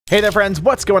Hey there friends,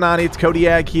 what's going on? It's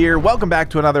Codiak here. Welcome back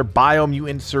to another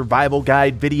Biomutant survival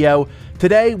guide video.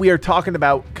 Today we are talking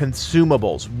about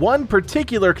consumables. One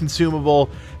particular consumable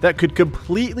that could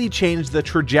completely change the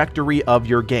trajectory of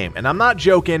your game. And I'm not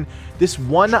joking, this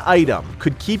one item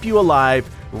could keep you alive,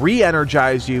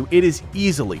 re-energize you. It is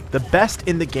easily the best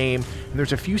in the game, and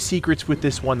there's a few secrets with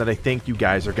this one that I think you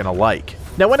guys are gonna like.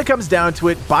 Now when it comes down to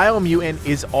it, Biomutant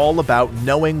is all about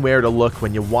knowing where to look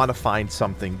when you want to find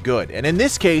something good. And in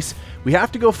this case, we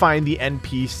have to go find the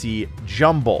NPC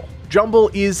Jumble.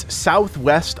 Jumble is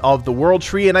southwest of the World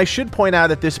Tree, and I should point out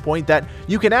at this point that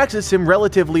you can access him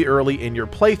relatively early in your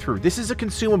playthrough. This is a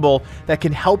consumable that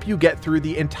can help you get through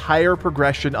the entire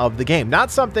progression of the game. Not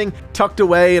something tucked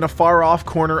away in a far off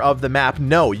corner of the map.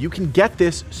 No, you can get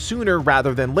this sooner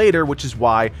rather than later, which is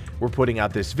why we're putting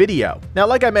out this video. Now,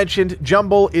 like I mentioned,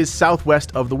 Jumble is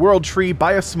southwest of the World Tree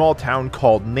by a small town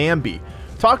called Namby.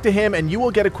 Talk to him and you will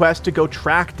get a quest to go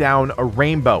track down a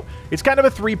rainbow. It's kind of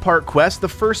a three-part quest. The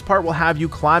first part will have you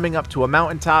climbing up to a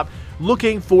mountaintop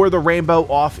looking for the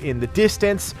rainbow off in the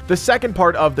distance. The second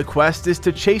part of the quest is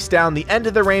to chase down the end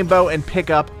of the rainbow and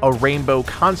pick up a rainbow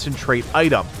concentrate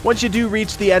item. Once you do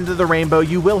reach the end of the rainbow,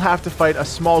 you will have to fight a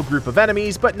small group of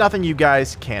enemies, but nothing you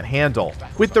guys can't handle.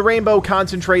 With the rainbow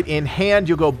concentrate in hand,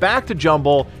 you'll go back to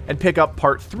Jumble and pick up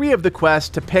part 3 of the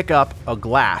quest to pick up a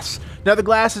glass. Now the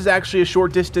glass is actually a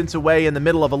short distance away in the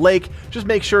middle of a lake. Just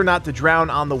make sure not to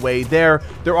drown on the way there.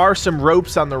 There are some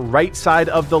ropes on the right side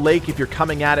of the lake if you're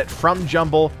coming at it from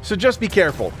Jumble, so just be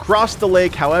careful. Cross the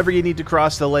lake however you need to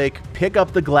cross the lake, pick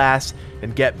up the glass,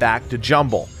 and get back to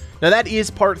Jumble. Now that is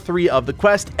part 3 of the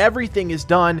quest. Everything is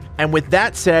done, and with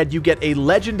that said, you get a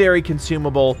legendary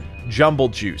consumable, Jumble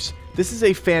Jus. This is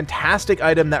a fantastic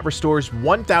item that restores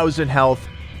 1000 health,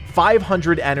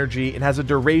 500 energy, and has a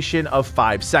duration of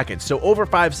 5 seconds. So over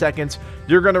 5 seconds,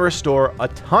 you're going to restore a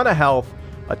ton of health,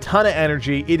 a ton of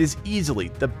energy. It is easily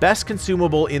the best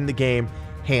consumable in the game,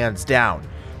 hands down.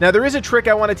 Now there is a trick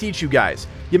I want to teach you guys.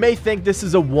 You may think this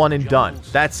is a one and done.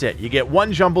 That's it. You get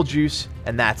one Jumble Jus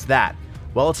and that's that.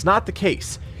 Well, it's not the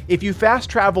case. If you fast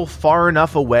travel far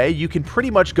enough away, you can pretty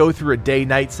much go through a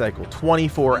day-night cycle,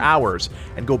 24 hours,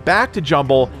 and go back to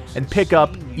Jumble and pick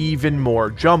up even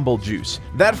more Jumble Jus.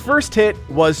 That first hit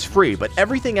was free, but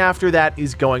everything after that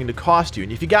is going to cost you.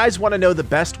 And if you guys want to know the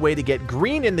best way to get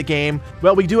green in the game,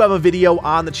 well, we do have a video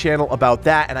on the channel about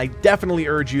that, and I definitely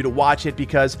urge you to watch it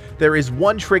because there is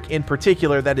one trick in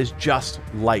particular that is just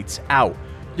lights out.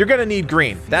 You're going to need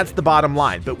green, that's the bottom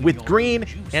line, but with green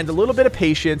and a little bit of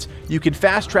patience, you can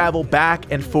fast travel back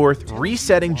and forth,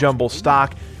 resetting Jumble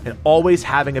stock and always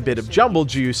having a bit of Jumble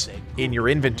Jus in your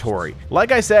inventory.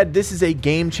 Like I said, this is a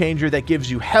game changer that gives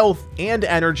you health and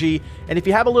energy, and if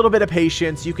you have a little bit of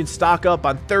patience, you can stock up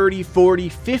on 30, 40,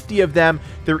 50 of them.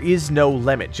 There is no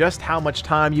limit, just how much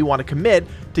time you want to commit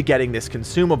to getting this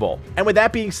consumable. And with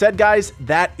that being said, guys,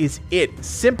 that is it.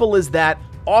 Simple as that.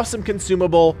 Awesome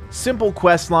consumable, simple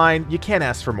quest line. You can't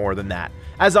ask for more than that.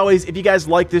 As always, if you guys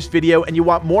like this video and you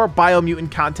want more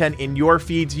Biomutant content in your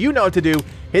feeds, you know what to do.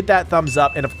 Hit that thumbs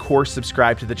up and of course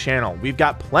subscribe to the channel. We've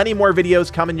got plenty more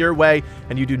videos coming your way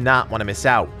and you do not want to miss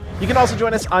out. You can also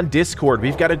join us on Discord.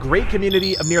 We've got a great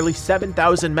community of nearly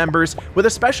 7,000 members with a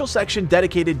special section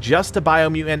dedicated just to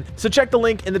Biomutant, so check the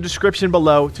link in the description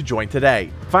below to join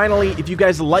today. Finally, if you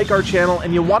guys like our channel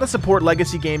and you want to support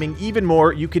Legacy Gaming even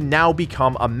more, you can now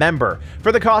become a member.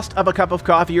 For the cost of a cup of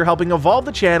coffee, you're helping evolve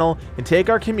the channel and take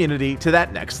our community to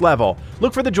that next level.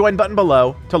 Look for the join button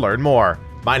below to learn more.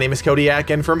 My name is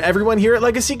Codiak, and from everyone here at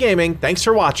Legacy Gaming, thanks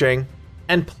for watching,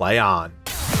 and play on.